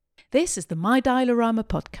This is the My Dialorama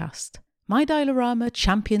podcast. My Dialorama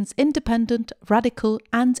champions independent, radical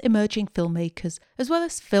and emerging filmmakers, as well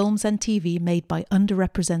as films and TV made by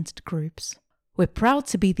underrepresented groups. We're proud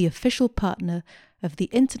to be the official partner of the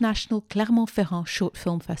International Clermont-Ferrand Short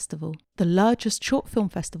Film Festival, the largest short film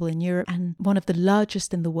festival in Europe and one of the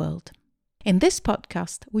largest in the world. In this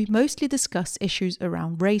podcast, we mostly discuss issues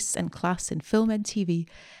around race and class in film and TV,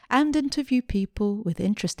 and interview people with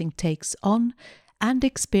interesting takes on and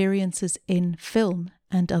experiences in film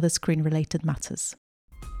and other screen-related matters.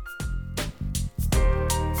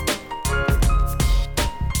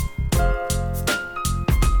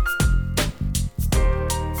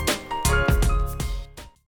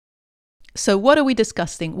 So what are we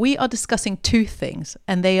discussing? We are discussing two things,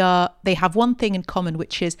 and they have one thing in common,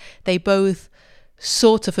 which is they both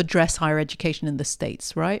sort of address higher education in the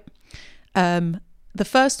States, right? The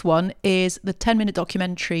first one is the 10-minute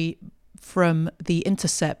documentary from The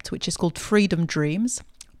Intercept, which is called Freedom Dreams,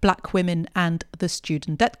 Black Women and the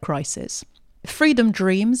Student Debt Crisis. Freedom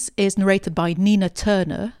Dreams is narrated by Nina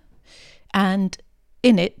Turner, and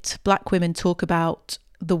in it, Black women talk about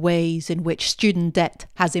the ways in which student debt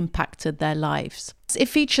has impacted their lives. It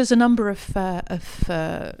features a number of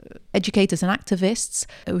educators and activists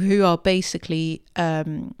who are basically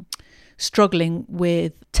struggling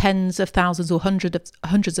with tens of thousands or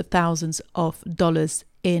hundreds of thousands of dollars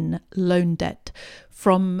in loan debt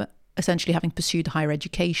from essentially having pursued higher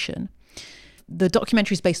education. The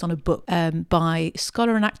documentary is based on a book by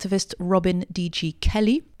scholar and activist Robin D.G.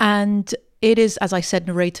 Kelley, and it is, as I said,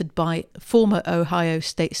 narrated by former Ohio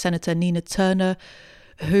State Senator Nina Turner,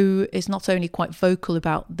 who is not only quite vocal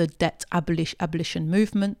about the debt abolition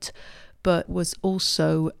movement, but was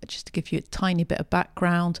also, just to give you a tiny bit of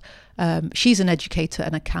background, she's an educator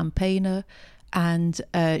and a campaigner, and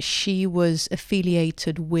she was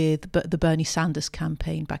affiliated with the Bernie Sanders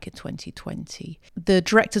campaign back in 2020. The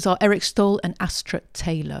directors are Eric Stoll and Astra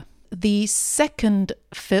Taylor. The second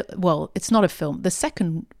it's not a film. The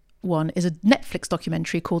second one is a Netflix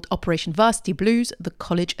documentary called Operation Varsity Blues, The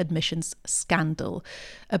College Admissions Scandal,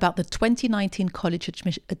 about the 2019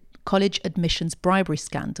 college admissions bribery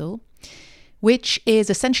scandal, which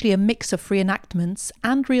is essentially a mix of reenactments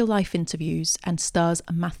and real-life interviews, and stars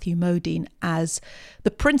Matthew Modine as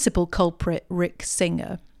the principal culprit, Rick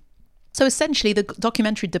Singer. So essentially, the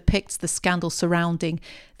documentary depicts the scandal surrounding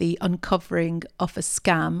the uncovering of a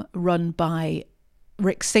scam run by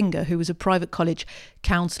Rick Singer, who was a private college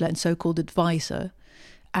counselor and so-called advisor.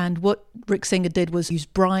 And what Rick Singer did was use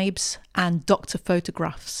bribes and doctor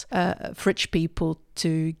photographs for rich people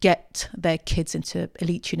to get their kids into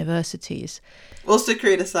elite universities. Well, it's to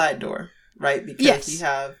create a side door, right? Because yes. You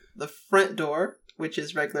have the front door, which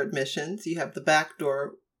is regular admissions. You have the back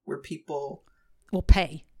door where people will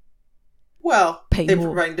pay. Well, pay they're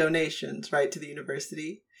more. providing donations, right, to the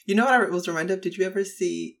university. You know what I was reminded of? Did you ever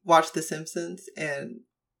watch The Simpsons and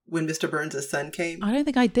when Mr. Burns' son came? I don't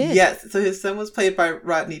think I did. Yes. So his son was played by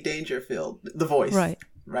Rodney Dangerfield, the voice. Right.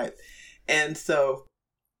 Right. And so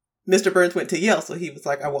Mr. Burns went to Yale. So he was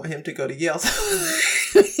like, I want him to go to Yale.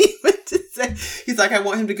 So he went to say, he's like, I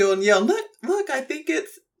want him to go and Yale. Look, I think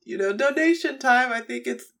it's, donation time. I think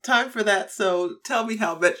it's time for that. So tell me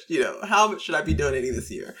how much should I be donating this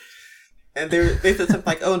year? And they said something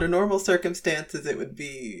like, under normal circumstances, it would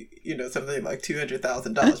be, something like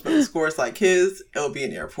 $200,000. But with scores like his, it'll be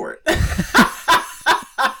an airport. I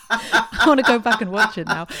want to go back and watch it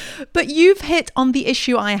now. But you've hit on the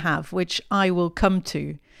issue I have, which I will come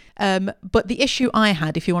to. But the issue I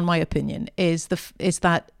had, if you want my opinion, is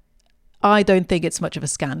that I don't think it's much of a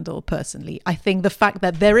scandal, personally. I think the fact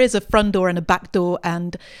that there is a front door and a back door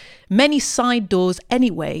and many side doors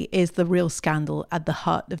anyway is the real scandal at the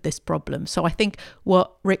heart of this problem. So I think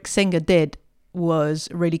what Rick Singer did was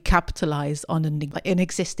really capitalize on an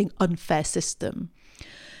existing unfair system.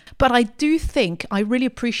 But I do think I really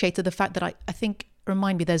appreciated the fact that I think,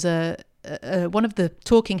 remind me, there's one of the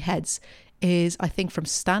talking heads is, I think, from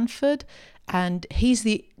Stanford, and he's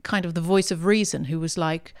the kind of the voice of reason, who was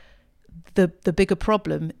like, the bigger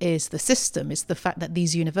problem is the system, is the fact that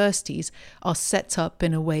these universities are set up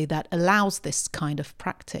in a way that allows this kind of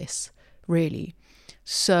practice, really.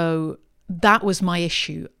 So that was my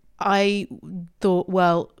issue. I thought,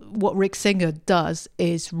 well, what Rick Singer does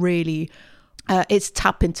is really, it's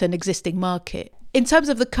tap into an existing market. In terms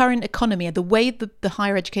of the current economy and the way the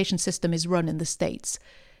higher education system is run in the States,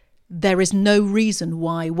 there is no reason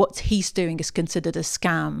why what he's doing is considered a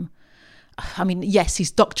scam. I mean, yes, he's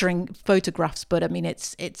doctoring photographs, but I mean,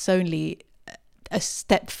 it's only a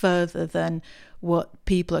step further than what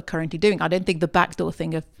people are currently doing. I don't think the backdoor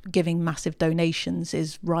thing of giving massive donations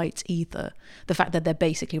is right either. The fact that they're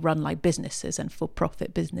basically run like businesses and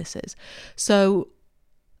for-profit businesses. So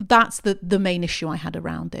that's the main issue I had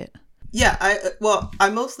around it. Yeah, I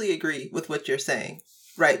mostly agree with what you're saying,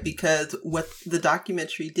 right? Because what the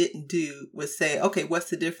documentary didn't do was say, okay, what's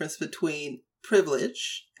the difference between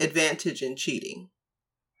privilege, advantage, and cheating?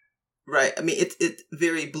 Right? I mean, it's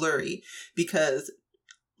very blurry because,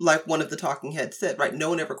 like one of the talking heads said, right, no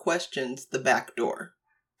one ever questions the back door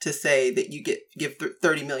to say that you give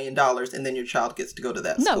 $30 million and then your child gets to go to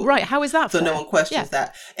that school. No, right. How is that fair? So no one questions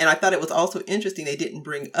that. And I thought it was also interesting they didn't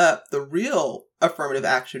bring up the real affirmative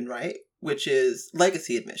action, right, which is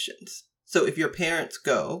legacy admissions. So if your parents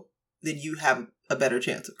go, then you have a better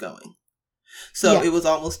chance of going. So it was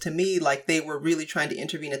almost to me like they were really trying to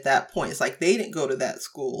intervene at that point. It's like they didn't go to that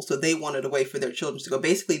school, so they wanted a way for their children to go.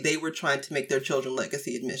 Basically, they were trying to make their children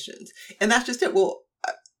legacy admissions. And that's just it. Well,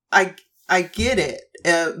 I get it.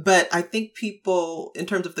 But I think people, in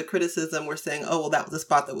terms of the criticism, were saying, oh, well, that was a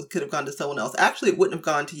spot that could have gone to someone else. Actually, it wouldn't have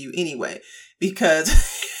gone to you anyway, because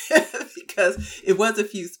it was a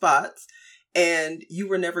few spots and you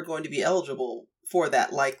were never going to be eligible for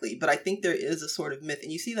that likely. But I think there is a sort of myth,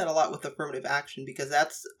 and you see that a lot with affirmative action because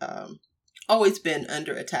that's always been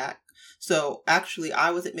under attack. So actually, I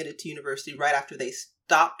was admitted to university right after they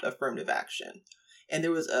stopped affirmative action. And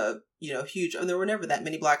there was a, huge, and there were never that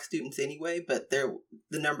many Black students anyway, but the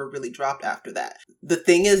number really dropped after that. The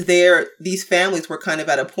thing is these families were kind of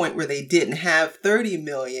at a point where they didn't have 30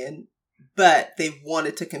 million, but they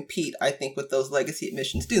wanted to compete, I think, with those legacy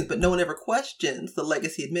admission students. But no one ever questions the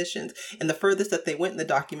legacy admissions. And the furthest that they went in the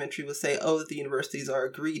documentary was say, oh, the universities are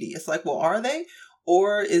greedy. It's like, well, are they?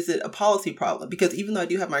 Or is it a policy problem? Because even though I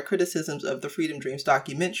do have my criticisms of the Freedom Dreams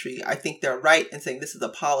documentary, I think they're right in saying this is a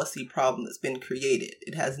policy problem that's been created.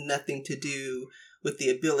 It has nothing to do with the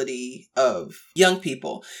ability of young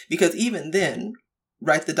people. Because even then,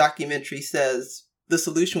 right, the documentary says the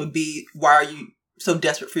solution would be, why are you so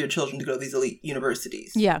desperate for your children to go to these elite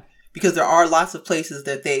universities? Yeah. Because there are lots of places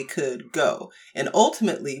that they could go. And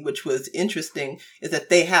ultimately, which was interesting, is that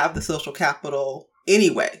they have the social capital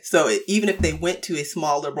anyway. So even if they went to a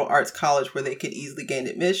small liberal arts college where they could easily gain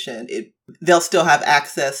admission, they'll still have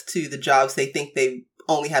access to the jobs they think they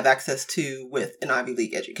only have access to with an Ivy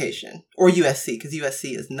League education. Or USC, because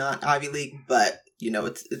USC is not Ivy League, but,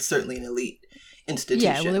 it's certainly an elite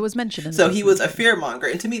institution. Yeah, well, it was mentioned in the So he was a fearmonger.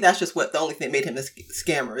 And to me, that's just the only thing that made him a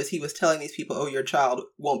scammer, is he was telling these people, oh, your child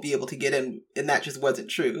won't be able to get in. And that just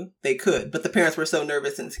wasn't true. They could. But the parents were so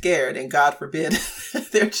nervous and scared, and God forbid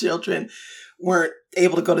their children weren't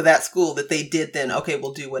able to go to that school, that they did then, okay,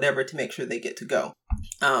 we'll do whatever to make sure they get to go.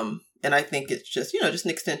 And I think it's just, just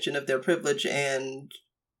an extension of their privilege. And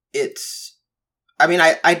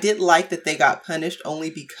I did like that they got punished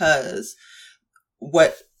only because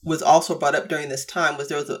what was also brought up during this time was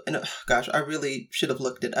there was I really should have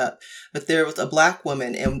looked it up, but there was a Black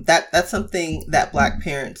woman, and that's something that Black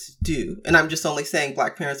parents do. And I'm just only saying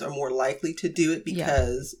Black parents are more likely to do it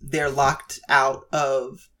because they're locked out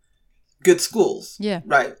of good schools. Yeah.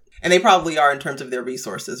 Right. And they probably are in terms of their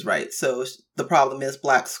resources. Right. So the problem is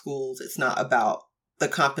Black schools, it's not about the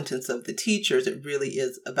competence of the teachers. It really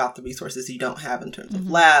is about the resources you don't have in terms of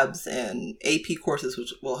labs and AP courses,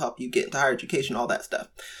 which will help you get into higher education, all that stuff.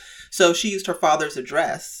 So she used her father's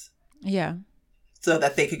address. Yeah. So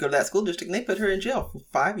that they could go to that school district, and they put her in jail for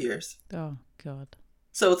 5 years. Oh, God.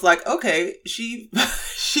 So it's like, okay, she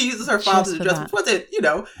uses her father's address, which wasn't,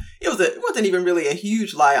 it wasn't even really a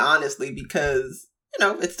huge lie, honestly, because,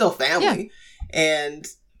 it's still family. Yeah. And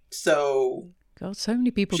so. God, so many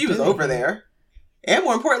people She was over there. And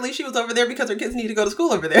more importantly, she was over there because her kids need to go to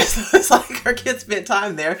school over there. So it's like her kids spent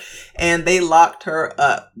time there, and they locked her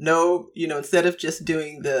up. No, instead of just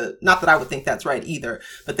doing not that I would think that's right either,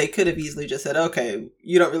 but they could have easily just said, okay,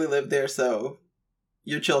 you don't really live there, so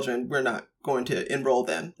your children, we're not going to enroll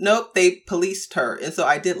them. Nope, they policed her. And so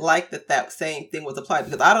I did like that same thing was applied,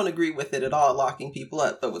 because I don't agree with it at all, locking people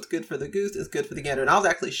up. But what's good for the goose is good for the gander. And I was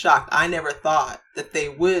actually shocked. I never thought that they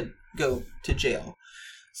would go to jail.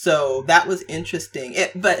 So that was interesting.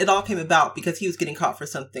 But it all came about because he was getting caught for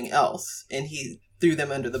something else, and he threw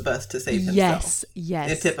them under the bus to save himself.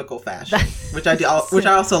 Yes. In typical fashion, which I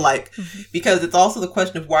also like, because it's also the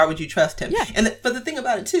question of why would you trust him? Yeah. But the thing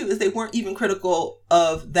about it too is they weren't even critical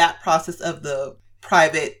of that process of the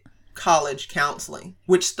private college counseling,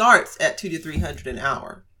 which starts at $200 to $300 an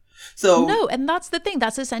hour. So no, and that's the thing.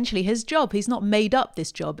 That's essentially his job. He's not made up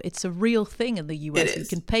this job. It's a real thing in the US. You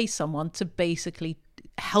can pay someone to basically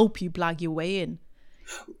help you blag your way in.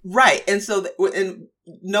 Right. And so, and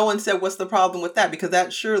no one said, what's the problem with that? Because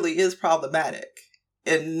that surely is problematic.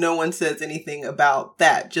 And no one says anything about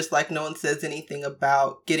that, just like no one says anything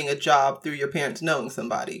about getting a job through your parents knowing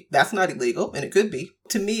somebody. That's not illegal, and it could be.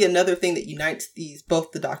 To me, another thing that unites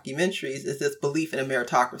both the documentaries is this belief in a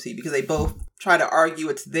meritocracy, because they both try to argue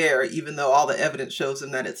it's there, even though all the evidence shows them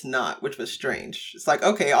that it's not, which was strange. It's like,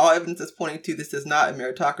 okay, all evidence is pointing to this is not a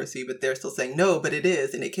meritocracy, but they're still saying, no, but it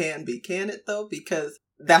is, and it can be. Can it, though? Because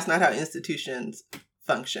that's not how institutions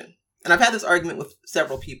function. And I've had this argument with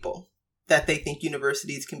several people, that they think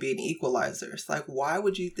universities can be an equalizer. It's like, why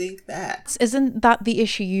would you think that? Isn't that the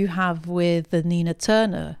issue you have with the Nina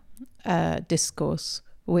Turner discourse,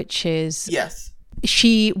 which is... Yes.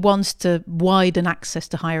 She wants to widen access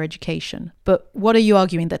to higher education. But what are you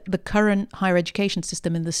arguing? That the current higher education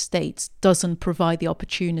system in the States doesn't provide the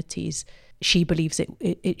opportunities she believes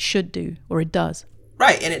it should do, or it does?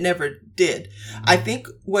 Right, and it never did. I think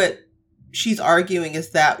what she's arguing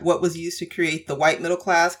is that what was used to create the white middle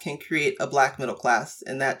class can create a black middle class,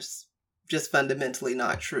 and that's just fundamentally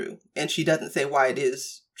not true. And she doesn't say why it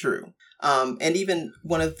is true. And even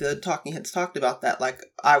one of the talking heads talked about that, like,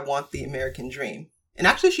 I want the American dream. And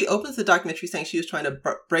actually, she opens the documentary saying she was trying to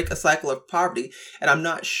break a cycle of poverty, and I'm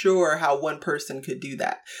not sure how one person could do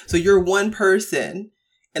that. So you're one person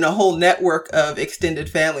in a whole network of extended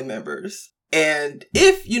family members. And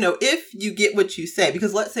if you get what you say,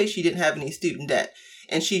 because let's say she didn't have any student debt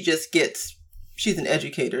and she's an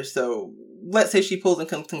educator. So let's say she pulls in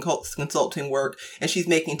consulting work and she's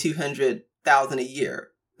making $200,000 a year.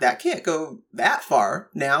 That can't go that far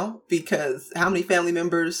now, because how many family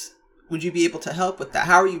members would you be able to help with that?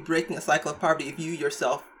 How are you breaking a cycle of poverty if you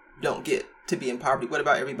yourself don't get to be in poverty? What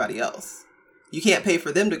about everybody else? You can't pay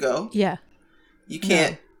for them to go. Yeah. You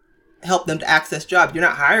can't help them to access jobs. You're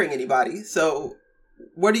not hiring anybody. So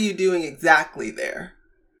what are you doing exactly there?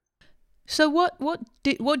 So what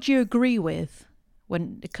do you agree with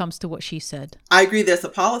when it comes to what she said? I agree there's a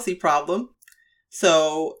policy problem.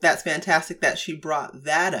 So that's fantastic that she brought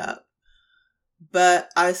that up. But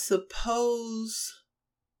I suppose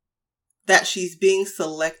that she's being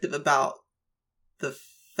selective about the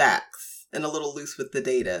facts and a little loose with the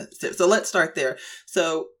data. So let's start there.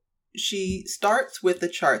 So she starts with the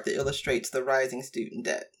chart that illustrates the rising student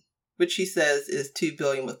debt, which she says is $2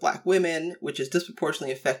 billion with Black women, which is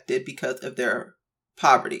disproportionately affected because of their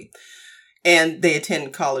poverty. And they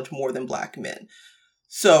attend college more than Black men.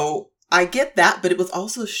 So I get that, but it was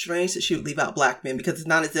also strange that she would leave out Black men, because it's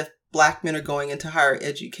not as if Black men are going into higher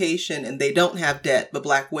education and they don't have debt, but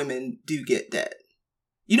Black women do get debt.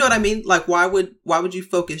 You know what I mean? Like, why would you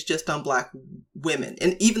focus just on Black women?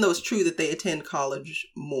 And even though it's true that they attend college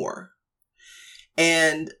more.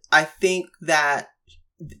 And I think that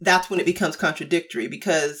that's when it becomes contradictory,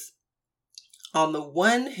 because on the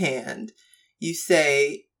one hand, you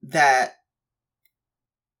say that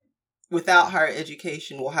without higher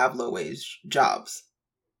education, we'll have low wage jobs.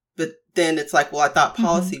 But then it's like, well, I thought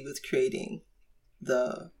policy was creating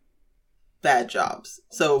the bad jobs.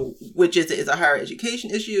 So which is it? Is a higher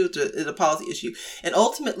education issue? Is a policy issue? And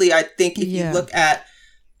ultimately, I think if you look at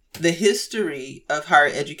the history of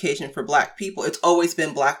higher education for Black people, it's always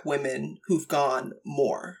been Black women who've gone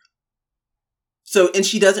more. So, and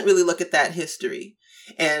she doesn't really look at that history.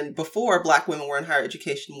 And before, Black women were in higher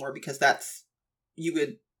education more because you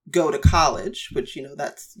would go to college, which,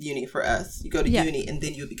 that's uni for us. You go to uni and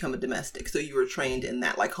then you become a domestic. So you were trained in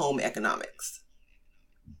that, like home economics.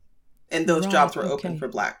 And those jobs were open for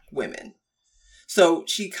Black women. So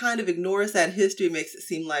she kind of ignores that history, makes it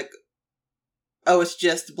seem like, oh, it's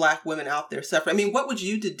just Black women out there suffering. I mean, what would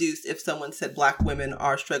you deduce if someone said Black women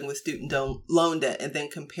are struggling with student loan debt and then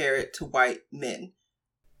compare it to white men?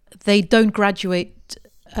 They don't graduate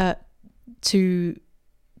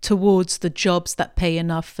towards the jobs that pay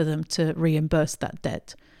enough for them to reimburse that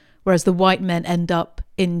debt, whereas the white men end up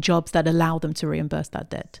in jobs that allow them to reimburse that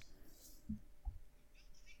debt.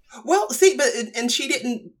 Well, see, and she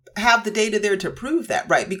didn't have the data there to prove that,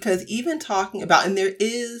 right? Because even talking about, and there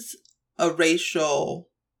is a racial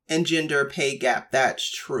and gender pay gap,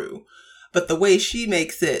 that's true. But the way she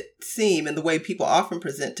makes it seem and the way people often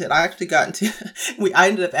present it, I actually got into, I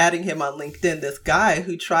ended up adding him on LinkedIn, this guy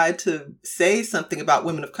who tried to say something about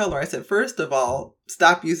women of color. I said, first of all,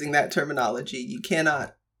 stop using that terminology. You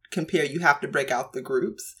cannot compare, you have to break out the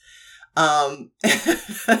groups.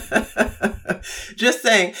 Just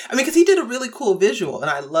saying, because he did a really cool visual,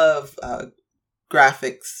 and I love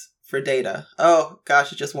graphics for data. Oh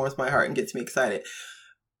gosh, it just warms my heart and gets me excited.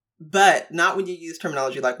 But not when you use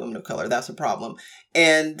terminology like women of color. That's a problem.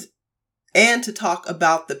 And And to talk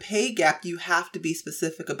about the pay gap, you have to be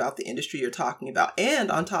specific about the industry you're talking about. And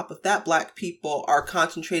on top of that, Black people are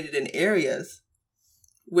concentrated in areas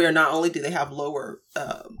where not only do they have lower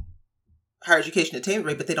higher education attainment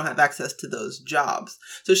rate, but they don't have access to those jobs.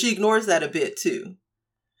 So she ignores that a bit too.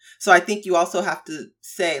 So I think you also have to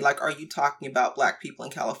say, like, are you talking about Black people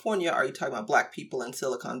in California? Are you talking about Black people in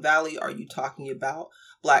Silicon Valley? Are you talking about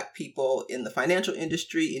Black people in the financial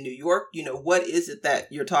industry in New York? You know, what is it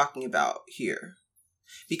that you're talking about here?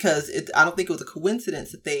 Because I don't think it was a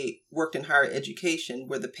coincidence that they worked in higher education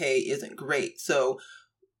where the pay isn't great. So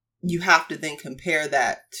you have to then compare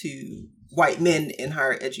that to white men in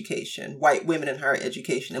higher education, white women in higher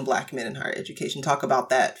education, and Black men in higher education. Talk about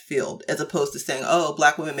that field as opposed to saying, oh,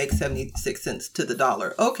 Black women make 76 cents to the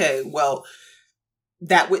dollar. Okay, well,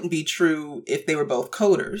 that wouldn't be true if they were both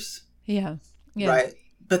coders. Yeah. Right?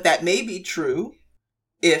 But that may be true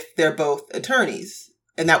if they're both attorneys.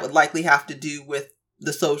 And that would likely have to do with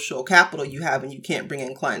the social capital you have and you can't bring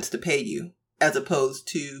in clients to pay you, as opposed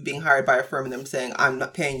to being hired by a firm and them saying, I'm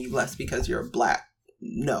not paying you less because you're Black.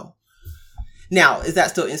 No. Now, is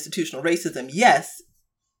that still institutional racism? Yes,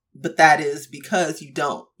 but that is because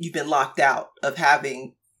you've been locked out of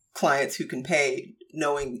having clients who can pay,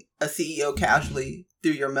 knowing a CEO casually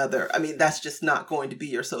through your mother. I mean, that's just not going to be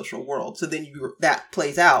your social world. So then that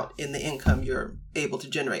plays out in the income you're able to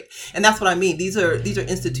generate. And that's what I mean. These are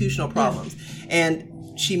institutional problems.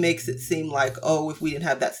 And she makes it seem like, oh, if we didn't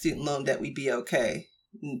have that student loan debt, we'd be okay.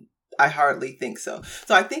 I hardly think so.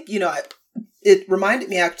 So I think, it reminded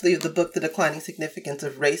me actually of the book, The Declining Significance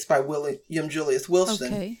of Race by William Julius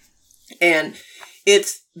Wilson. Okay. And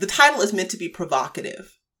the title is meant to be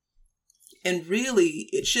provocative. And really,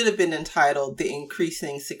 it should have been entitled The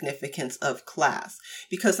Increasing Significance of Class,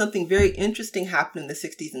 because something very interesting happened in the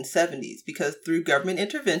 60s and 70s, because through government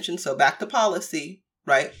intervention, so back to policy,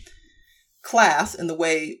 right? Class, and the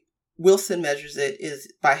way Wilson measures it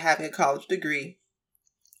is by having a college degree,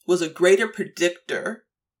 was a greater predictor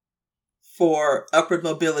for upward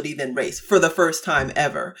mobility than race for the first time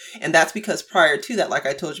ever. And that's because prior to that, like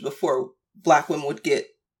I told you before, Black women would get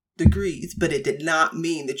degrees, but it did not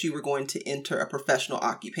mean that you were going to enter a professional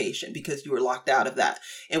occupation because you were locked out of that.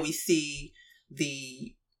 And we see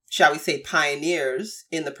the, shall we say, pioneers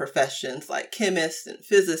in the professions like chemists and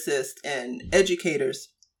physicists and educators.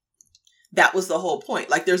 That was the whole point.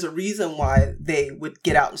 Like, there's a reason why they would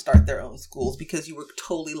get out and start their own schools, because you were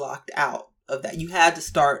totally locked out of that. You had to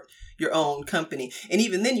start your own company. And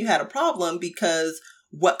even then you had a problem, because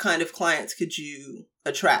what kind of clients could you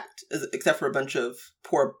attract, except for a bunch of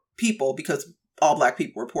poor people, because all Black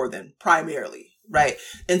people were poor then, primarily, right?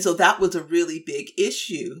 And so that was a really big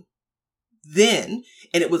issue then.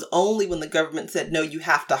 And it was only when the government said, no, you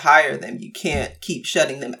have to hire them, you can't keep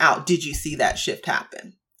shutting them out, did you see that shift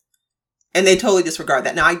happen. And they totally disregard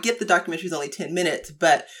that. Now, I get the documentary is only 10 minutes,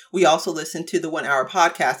 but we also listened to the 1 hour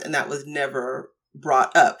podcast, and that was never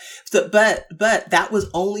brought up. So, but that was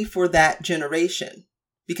only for that generation,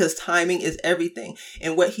 because timing is everything.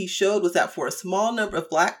 And what he showed was that for a small number of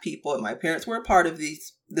Black people, and my parents were a part of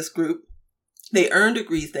this group, they earned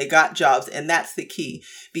degrees, they got jobs, and that's the key,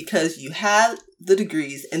 because you had the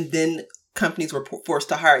degrees and then companies were forced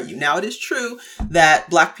to hire you. Now, it is true that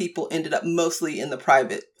Black people ended up mostly in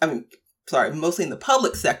the mostly in the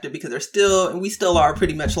public sector, because we still are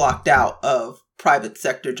pretty much locked out of private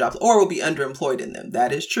sector jobs, or will be underemployed in them.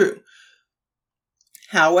 That is true.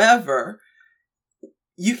 However,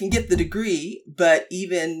 you can get the degree, but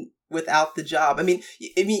even without the job, I mean,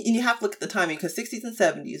 you have to look at the timing, because 60s and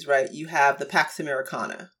 70s, right? You have the Pax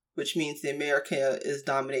Americana, which means the America is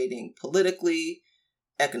dominating politically,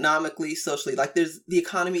 economically, socially. Like, the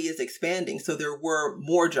economy is expanding. So there were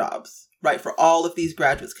more jobs, right, for all of these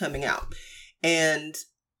graduates coming out. And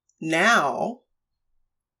now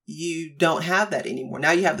you don't have that anymore.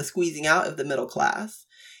 Now you have the squeezing out of the middle class.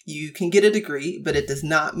 You can get a degree, but it does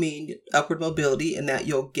not mean upward mobility, and that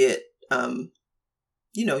you'll get,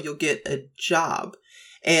 you'll get a job.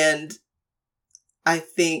 And I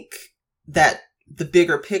think that the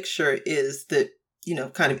bigger picture is that,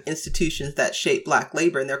 kind of institutions that shape Black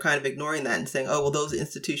labor, and they're kind of ignoring that and saying, oh, well, those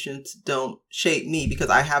institutions don't shape me because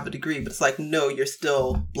I have a degree. But it's like, no, you're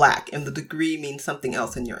still Black, and the degree means something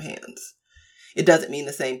else in your hands. It doesn't mean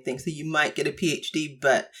the same thing. So you might get a PhD,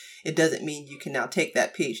 but it doesn't mean you can now take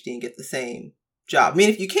that PhD and get the same job. I mean,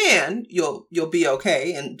 if you can, you'll be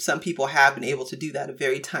okay. And some people have been able to do that. A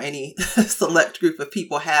very tiny select group of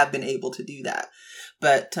people have been able to do that.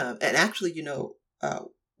 But, and actually,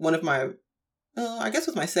 one of my, I guess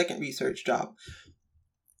it was my second research job,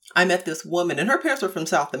 I met this woman, and her parents were from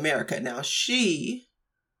South America. Now, she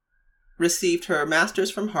received her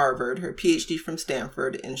master's from Harvard, her PhD from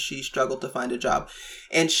Stanford, and she struggled to find a job.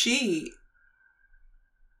 And she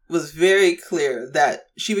was very clear that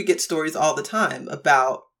she would get stories all the time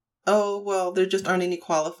about, oh, well, there just aren't any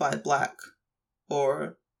qualified Black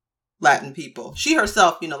or Latin people. She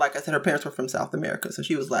herself, like I said, her parents were from South America, so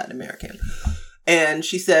she was Latin American. And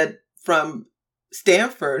she said from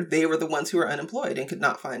Stanford, they were the ones who were unemployed and could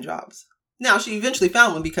not find jobs. Now, she eventually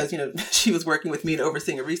found one because, she was working with me and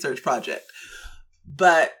overseeing a research project.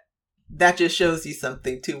 But that just shows you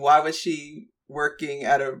something, too. Why was she working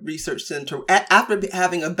at a research center after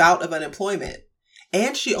having a bout of unemployment?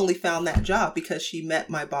 And she only found that job because she met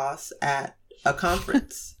my boss at a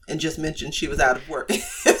conference and just mentioned she was out of work.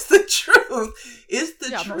 It's the truth. It's the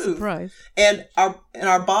truth. I'm not surprised. And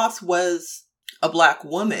our boss was a Black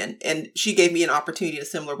woman, and she gave me an opportunity in a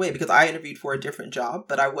similar way because I interviewed for a different job,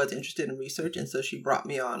 but I was interested in research, and so she brought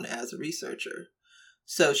me on as a researcher.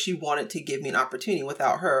 So she wanted to give me an opportunity.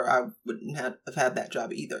 Without her, I wouldn't have had that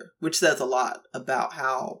job either, which says a lot about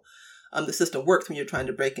how the system works when you're trying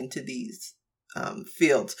to break into these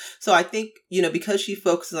fields. So I think, because she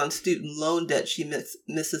focuses on student loan debt, she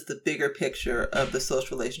misses the bigger picture of the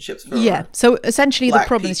social relationships for So essentially Black the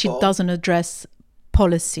problem people. is she doesn't address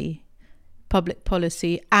public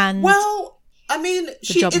policy, and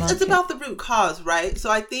it's about the root cause, right?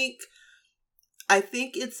 So I think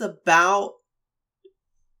it's about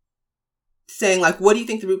saying, like, what do you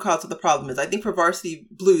think the root cause of the problem is? I think for Varsity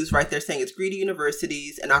Blues, right, they're saying it's greedy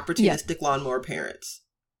universities and opportunistic lawnmower parents,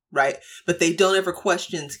 right? But they don't ever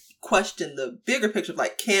question the bigger picture of,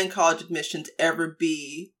 like, can college admissions ever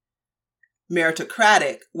be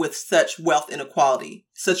meritocratic with such wealth inequality,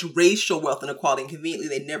 such racial wealth inequality? And conveniently,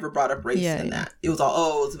 they never brought up race in that. It was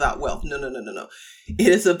all, it's about wealth. No. It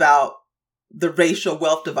is about the racial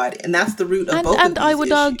wealth divide. And that's the root of both of these And I would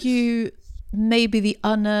issues. argue maybe the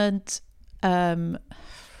unearned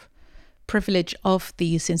privilege of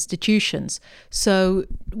these institutions. So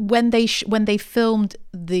when they filmed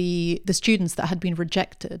the students that had been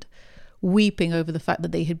rejected, weeping over the fact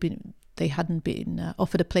that they hadn't been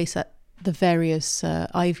offered a place at the various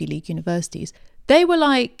Ivy League universities, they were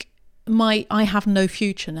like, I have no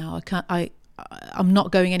future now. I'm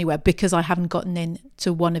not going anywhere because I haven't gotten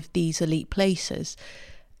into one of these elite places.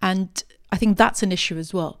 And I think that's an issue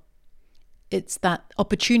as well. It's that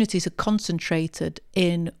opportunities are concentrated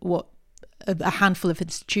in a handful of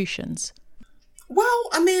institutions. Well,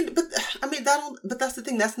 but that's the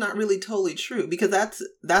thing. That's not really totally true, because that's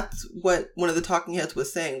what one of the talking heads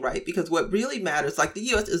was saying, right? Because what really matters, like, the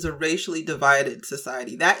U.S. is a racially divided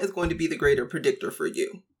society. That is going to be the greater predictor for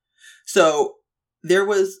you. So there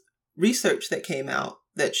was research that came out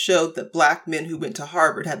that showed that Black men who went to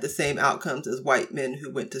Harvard had the same outcomes as white men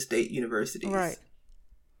who went to state universities. Right.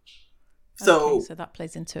 So, so that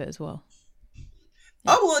plays into it as well. Yeah.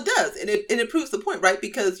 Oh, well, it does. And it proves the point, right?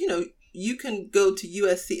 Because, you can go to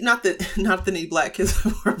USC, not that any Black kids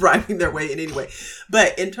were bribing their way in any way,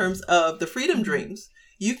 but in terms of the freedom dreams,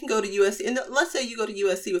 you can go to USC, and let's say you go to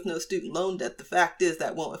USC with no student loan debt. The fact is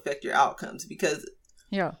that won't affect your outcomes, because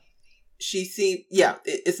it's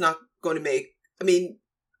not going to make,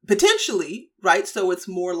 potentially, right? So it's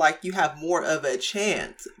more like you have more of a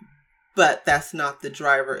chance, but that's not the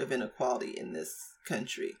driver of inequality in this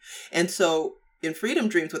country. And so in Freedom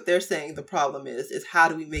Dreams, what they're saying the problem is how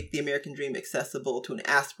do we make the American dream accessible to an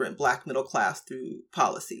aspirant Black middle class through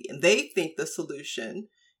policy? And they think the solution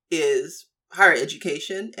is higher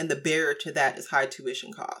education, and the barrier to that is high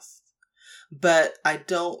tuition costs. But I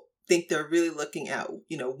don't think they're really looking at,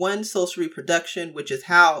 one, social reproduction, which is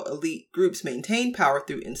how elite groups maintain power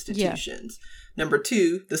through institutions. Yeah. Number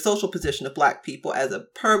two, the social position of Black people as a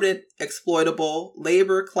permanent exploitable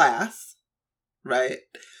labor class, right?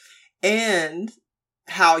 And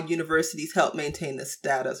how universities help maintain the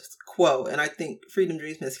status quo. And I think Freedom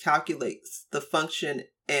Dreams miscalculates the function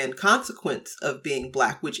and consequence of being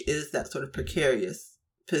Black, which is that sort of precarious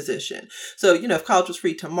position. So, if college was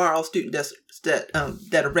free tomorrow, student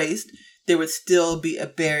debt erased, there would still be a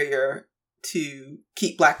barrier to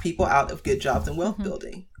keep Black people out of good jobs and wealth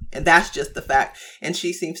building. And that's just the fact. And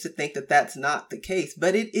she seems to think that that's not the case,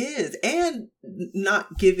 but it is. And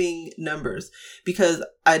not giving numbers, because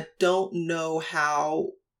I don't know how,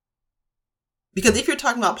 because if you're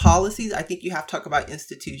talking about policies, I think you have to talk about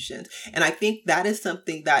institutions. And I think that is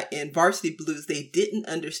something that in Varsity Blues, they didn't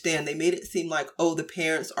understand. They made it seem like, the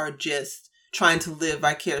parents are just trying to live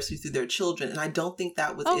vicariously through their children. And I don't think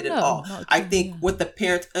that was it at all. I think what the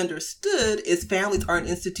parents understood is families are an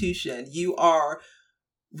institution. You are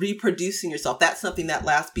reproducing yourself. That's something that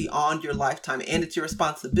lasts beyond your lifetime. And it's your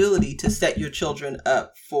responsibility to set your children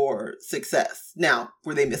up for success. Now,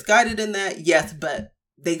 were they misguided in that? Yes, but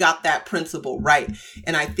they got that principle right.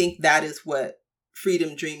 And I think that is what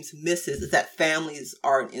Freedom Dreams misses, is that families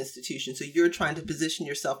are an institution. So you're trying to position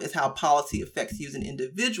yourself as how policy affects you as an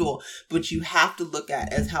individual, but you have to look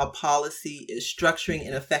at as how policy is structuring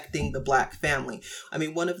and affecting the Black family. I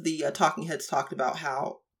mean, one of the talking heads talked about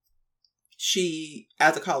how she,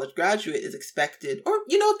 as a college graduate, is expected, or,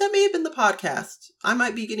 that may have been the podcast. I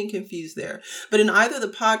might be getting confused there. But in either the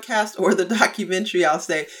podcast or the documentary, I'll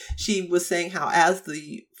say, she was saying how as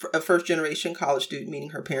a first generation college student, meaning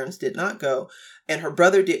her parents did not go, and her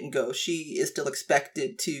brother didn't go, she is still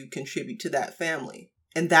expected to contribute to that family.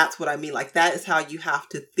 And that's what I mean. Like, that is how you have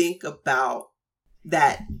to think about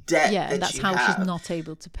that debt. Yeah, that that's you how have. She's not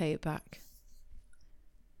able to pay it back.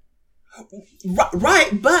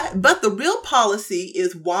 Right, but the real policy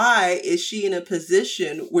is, why is she in a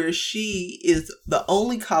position where she is the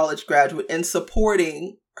only college graduate and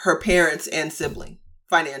supporting her parents and sibling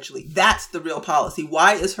financially? That's the real policy.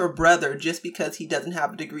 Why is her brother, just because he doesn't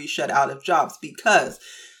have a degree, shut out of jobs? Because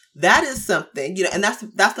that is something, and that's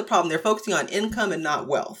the problem. They're focusing on income and not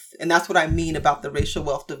wealth. And that's what I mean about the racial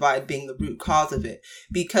wealth divide being the root cause of it.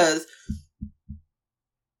 Because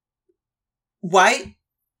white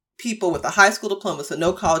people with a high school diploma, so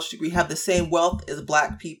no college degree, have the same wealth as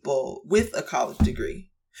Black people with a college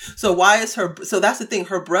degree. So that's the thing.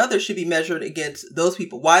 Her brother should be measured against those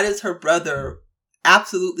people. Why does her brother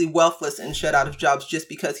absolutely wealthless and shut out of jobs just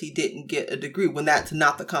because he didn't get a degree, when that's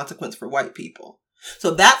not the consequence for white people?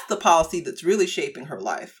 So that's the policy that's really shaping her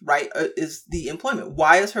life, right? Is the employment.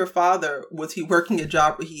 Why is her father, was he working a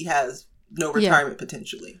job where he has no retirement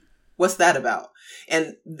potentially? What's that about?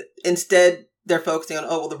 And instead, they're focusing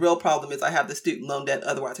on, the real problem is I have the student loan debt,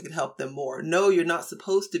 otherwise I could help them more. No, you're not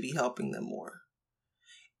supposed to be helping them more.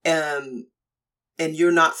 And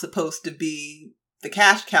you're not supposed to be the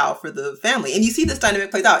cash cow for the family. And you see this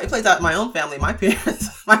dynamic plays out. It plays out in my own family. My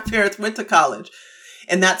parents went to college.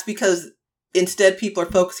 And that's because instead people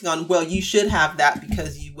are focusing on, well, you should have that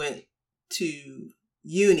because you went to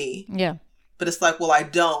uni. Yeah. But it's like, well, I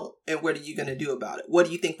don't. And what are you going to do about it? What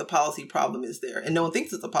do you think the policy problem is there? And no one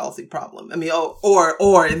thinks it's a policy problem. I mean,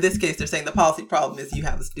 or in this case, they're saying the policy problem is you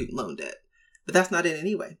have a student loan debt. But that's not it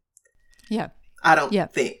anyway. Yeah. I don't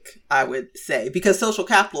think, I would say, because social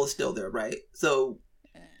capital is still there, right? So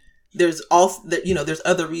there's also, there's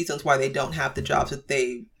other reasons why they don't have the jobs that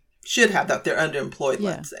they should have, that they're underemployed,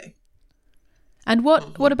 let's say. And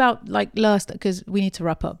what about, like, last, because we need to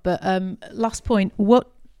wrap up, but last point,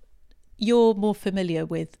 you're more familiar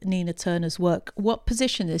with Nina Turner's work. What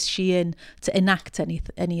position is she in to enact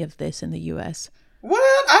any of this in the US? What?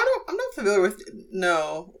 I'm not familiar with,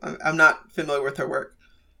 no, I'm not familiar with her work.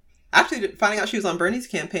 Actually, finding out she was on Bernie's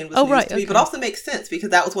campaign was news to me, but also makes sense because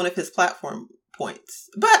that was one of his platform points.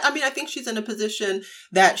 But I mean, I think she's in a position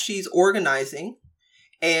that she's organizing,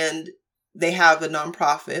 and they have a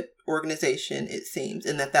nonprofit organization, it seems,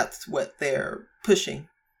 and that's what they're pushing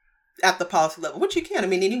at the policy level, which you can. I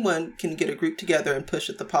mean, anyone can get a group together and push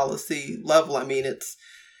at the policy level. I mean,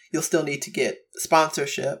 you'll still need to get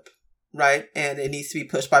sponsorship, right? And it needs to be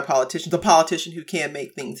pushed by politicians, a politician who can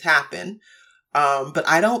make things happen. But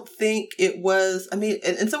I don't think it was, I mean,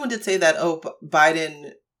 and someone did say that,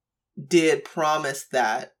 Biden did promise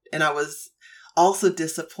that. And I was also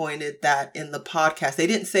disappointed that in the podcast, they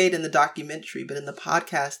didn't say it in the documentary, but in the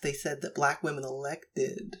podcast, they said that Black women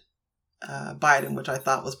elected Biden, which I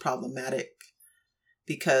thought was problematic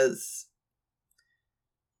because,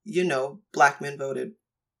 Black men voted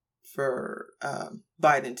for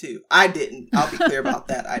Biden too. I didn't. I'll be clear about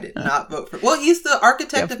that. I did not vote for. Well, he's the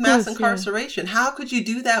architect of mass incarceration. Yeah. How could you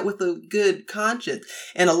do that with a good conscience?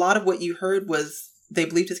 And a lot of what you heard was they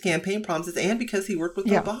believed his campaign promises, and because he worked with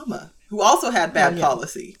Obama, who also had bad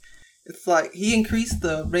policy. It's like he increased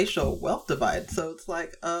the racial wealth divide. So it's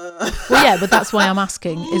like, Well, yeah, but that's why I'm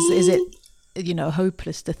asking: is it,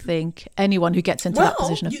 hopeless to think anyone who gets into that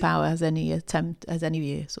position of power has any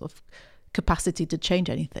sort of capacity to change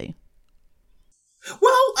anything?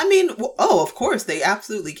 Well, I mean, of course, they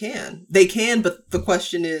absolutely can. They can, but the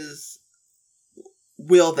question is,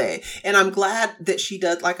 will they? And I'm glad that she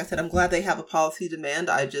does. Like I said, I'm glad they have a policy demand.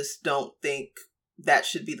 I just don't think that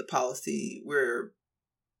should be the policy we're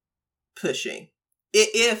pushing.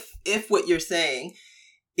 If what you're saying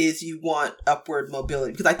is you want upward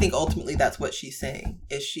mobility, because I think ultimately that's what she's saying,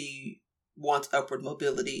 is she wants upward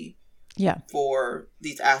mobility for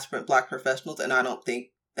these aspirant Black professionals. And I don't think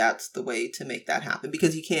that's the way to make that happen,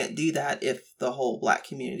 because you can't do that if the whole Black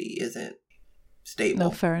community isn't stable.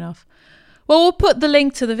 No, fair enough. Well, we'll put the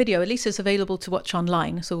link to the video. At least it's available to watch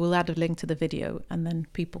online. So we'll add a link to the video and then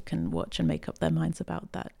people can watch and make up their minds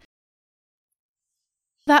about that.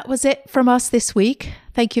 That was it from us this week.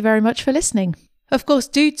 Thank you very much for listening. Of course,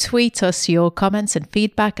 do tweet us your comments and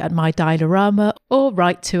feedback at MyDialorama or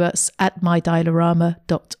write to us at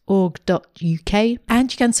mydialorama.org.uk.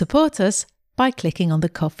 And you can support us by clicking on the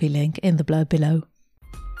Ko-fi link in the blurb below.